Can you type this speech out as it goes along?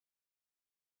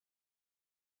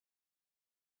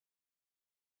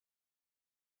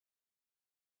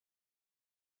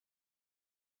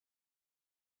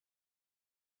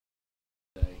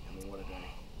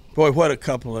Boy, what a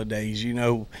couple of days.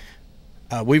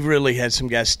 We've really had some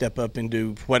guys step up and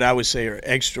do what I would say are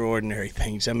extraordinary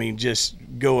things. I mean, just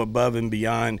go above and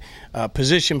beyond.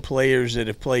 Position players that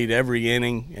have played every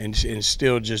inning and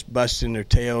still just busting their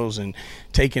tails and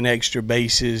taking extra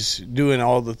bases, doing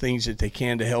all the things that they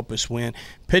can to help us win.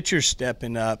 Pitchers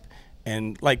stepping up.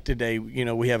 And like today,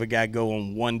 we have a guy go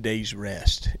on 1 day's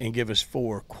rest and give us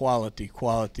 4 quality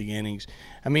innings.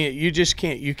 I mean,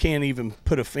 you can't even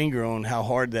put a finger on how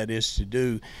hard that is to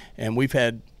do. And we've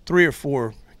had 3 or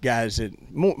 4 guys that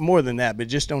more than that, but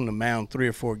just on the mound, 3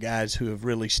 or 4 guys who have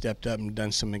really stepped up and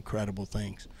done some incredible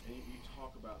things. And you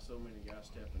talk about so many guys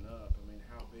stepping up. I mean,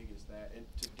 how big is that? And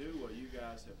to do what you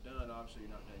guys have done, obviously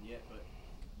you're not done yet, but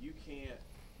you can't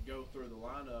go through the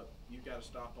lineup. You've got to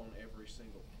stop on every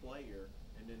single player,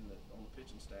 and then on the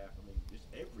pitching staff, I mean, just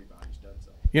everybody's done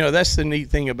something. That's the neat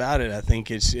thing about it. I think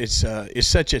it's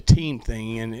such a team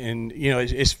thing, and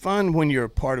it's fun when you're a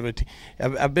part of a team.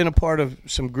 I've been a part of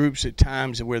some groups at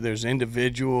times where there's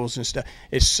individuals and stuff.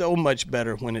 It's so much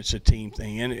better when it's a team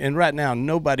thing, and right now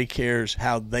nobody cares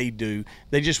how they do.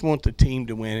 They just want the team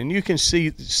to win, and you can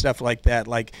see stuff like that,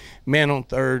 like man on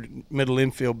third, middle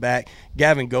infield back.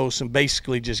 Gavin Golson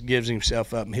basically just gives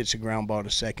himself up and hits a ground ball to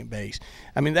second base.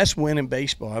 I mean, that's winning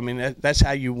baseball. I mean, that's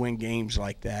how you win games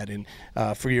like that, and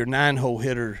for your 9-hole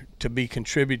hitter to be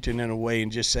contributing in a way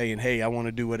and just saying, hey, I want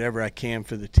to do whatever I can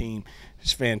for the team,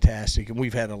 is fantastic. And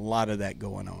we've had a lot of that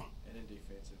going on. And then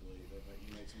defensively,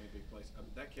 you made so many big plays. I mean,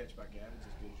 that catch by Gavin's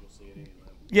as good as you'll see at any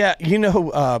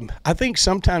level. Yeah, I think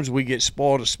sometimes we get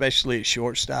spoiled, especially at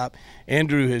shortstop.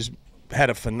 Andrew has had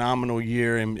a phenomenal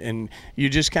year, and you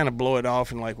just kind of blow it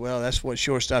off and like, well, that's what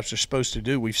shortstops are supposed to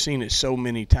do. We've seen it so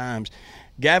many times.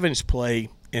 Gavin's play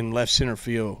in left center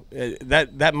field,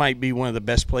 that might be one of the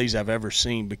best plays I've ever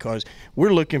seen, because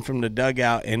we're looking from the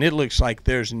dugout and it looks like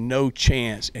there's no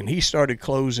chance, and he started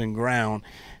closing ground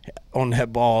on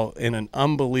that ball in an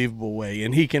unbelievable way.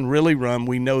 And he can really run,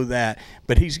 we know that,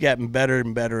 but he's gotten better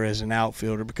and better as an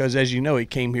outfielder, because as you know, he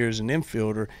came here as an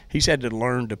infielder. He's had to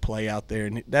learn to play out there,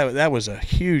 and that was a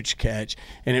huge catch,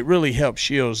 and it really helped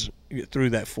Shields through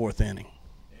that 4th inning.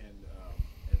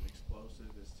 As explosive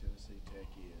as Tennessee Tech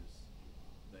is,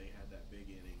 they had that big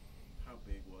inning. How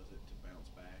big was it to bounce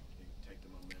back and take the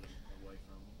momentum away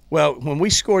from them? Well, when we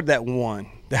scored that one,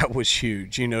 that was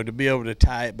huge. To be able to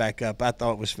tie it back up, I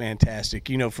thought was fantastic.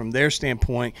 From their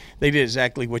standpoint, they did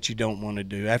exactly what you don't want to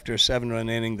do. After a 7-run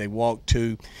inning, they walked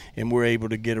 2, and we're able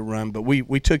to get a run. But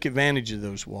we took advantage of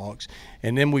those walks,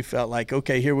 and then we felt like,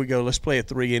 okay, here we go. Let's play a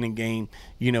 3-inning game,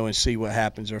 and see what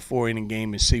happens, or a 4-inning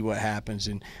game and see what happens.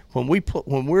 And when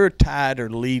we're tied or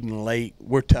leading late,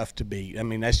 we're tough to beat. I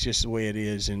mean, that's just the way it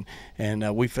is. And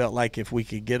we felt like if we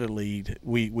could get a lead,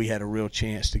 we had a real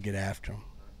chance to get after them.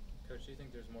 Coach, do you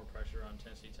think there's more pressure on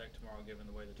Tennessee Tech tomorrow given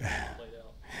the way the tournament played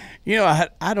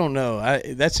out? I don't know.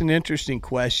 That's an interesting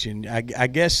question. I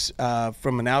guess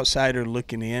from an outsider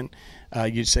looking in,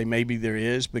 you'd say maybe there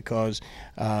is, because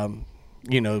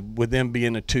with them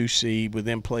being a 2 seed, with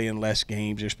them playing less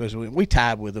games, they're supposed to win. We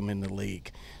tied with them in the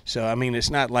league. So, I mean,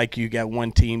 it's not like you got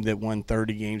one team that won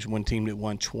 30 games, one team that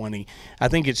won 20. I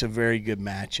think it's a very good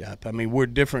matchup. I mean, we're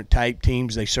different type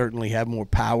teams. They certainly have more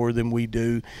power than we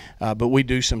do, but we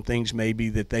do some things maybe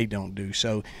that they don't do.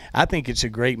 So I think it's a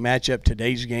great matchup.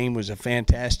 Today's game was a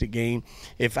fantastic game.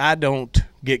 If I don't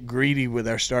get greedy with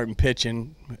our starting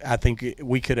pitching, I think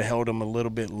we could have held them a little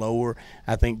bit lower.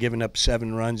 I think giving up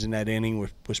 7 runs in that inning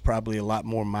was probably a lot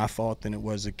more my fault than it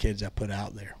was the kids I put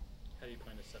out there. How do you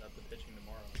plan to set up the pitching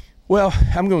tomorrow? Well,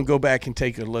 I'm going to go back and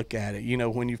take a look at it.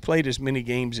 When you've played as many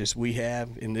games as we have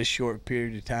in this short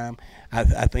period of time,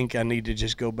 I think I need to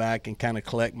just go back and kind of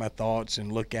collect my thoughts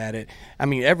and look at it. I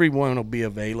mean, everyone will be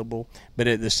available, but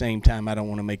at the same time, I don't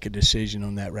want to make a decision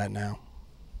on that right now.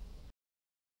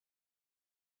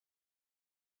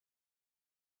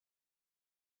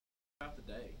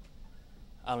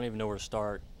 I don't even know where to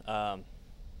start.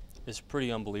 It's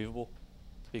pretty unbelievable,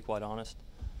 to be quite honest.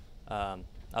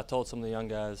 I told some of the young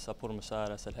guys, I put them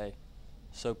aside, I said, hey,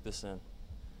 soak this in.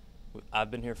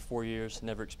 I've been here for 4 years,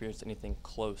 never experienced anything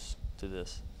close to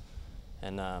this.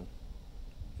 And,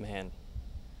 man,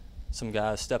 some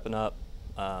guys stepping up,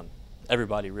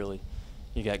 everybody really.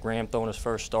 You got Graham throwing his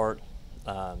first start.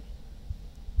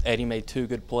 Eddie made 2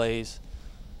 good plays.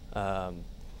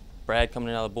 Brad coming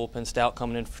in out of the bullpen, Stout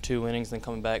coming in for 2 innings, then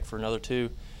coming back for another 2.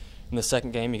 In the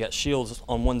second game, you got Shields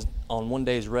on one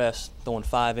day's rest, throwing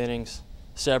 5 innings.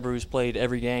 Sabru's played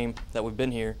every game that we've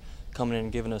been here, coming in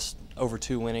and giving us over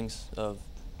 2 innings of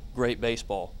great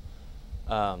baseball.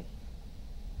 And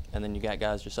then you got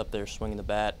guys just up there swinging the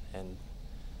bat and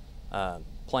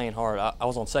playing hard. I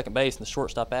was on second base, and the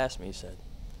shortstop asked me, he said,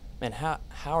 man, how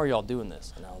are y'all doing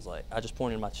this? And I was like, I just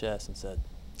pointed to my chest and said,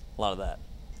 a lot of that,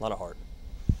 a lot of heart.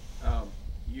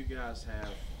 You guys have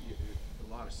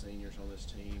a lot of seniors on this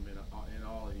team, and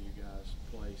all of you guys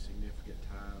play significant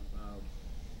time.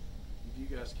 Do you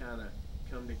guys kind of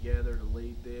come together to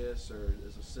lead this, or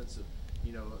is a sense of,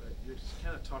 just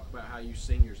kind of talk about how you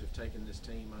seniors have taken this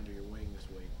team under your wing this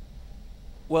week?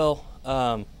 Well,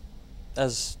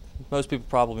 as most people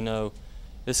probably know,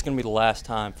 this is going to be the last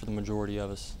time for the majority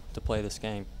of us to play this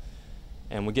game.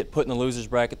 And we get put in the loser's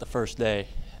bracket the first day,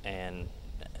 and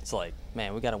it's like,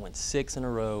 man, we got to win 6 in a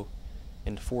row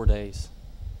in 4 days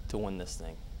to win this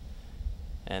thing.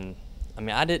 And, I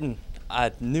mean,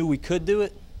 I knew we could do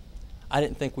it. I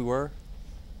didn't think we were.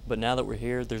 But now that we're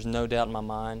here, there's no doubt in my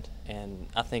mind, and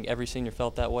I think every senior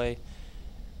felt that way.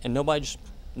 And nobody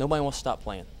wants to stop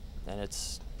playing. And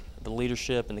it's the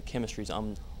leadership and the chemistry is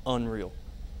unreal.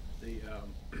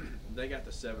 They got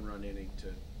the 7-run inning to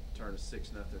turn a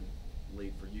 6-0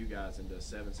 lead for you guys into a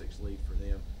 7-6 lead for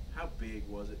them. How big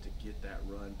was it to get that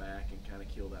run back and kind of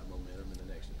kill that momentum in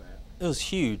the next at-bat? It was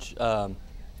huge.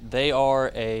 They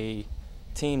are a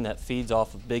team that feeds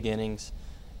off of big innings,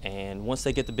 and once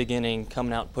they get the big inning,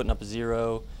 coming out and putting up a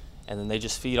 0, and then they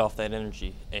just feed off that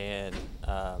energy. And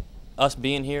us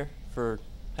being here for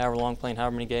however long, playing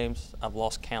however many games, I've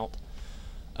lost count.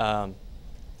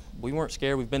 We weren't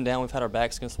scared. We've been down. We've had our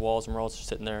backs against the walls, and we're all just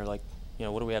sitting there like,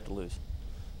 what do we have to lose?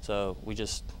 So we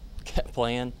just kept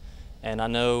playing, and I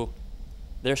know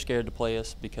they're scared to play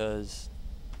us because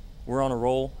we're on a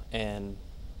roll, and,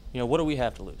 what do we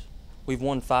have to lose? We've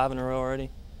won 5 in a row already.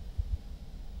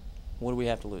 What do we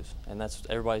have to lose? And that's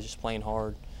everybody's just playing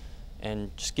hard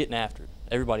and just getting after it.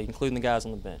 Everybody, including the guys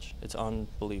on the bench. It's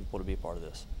unbelievable to be a part of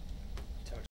this.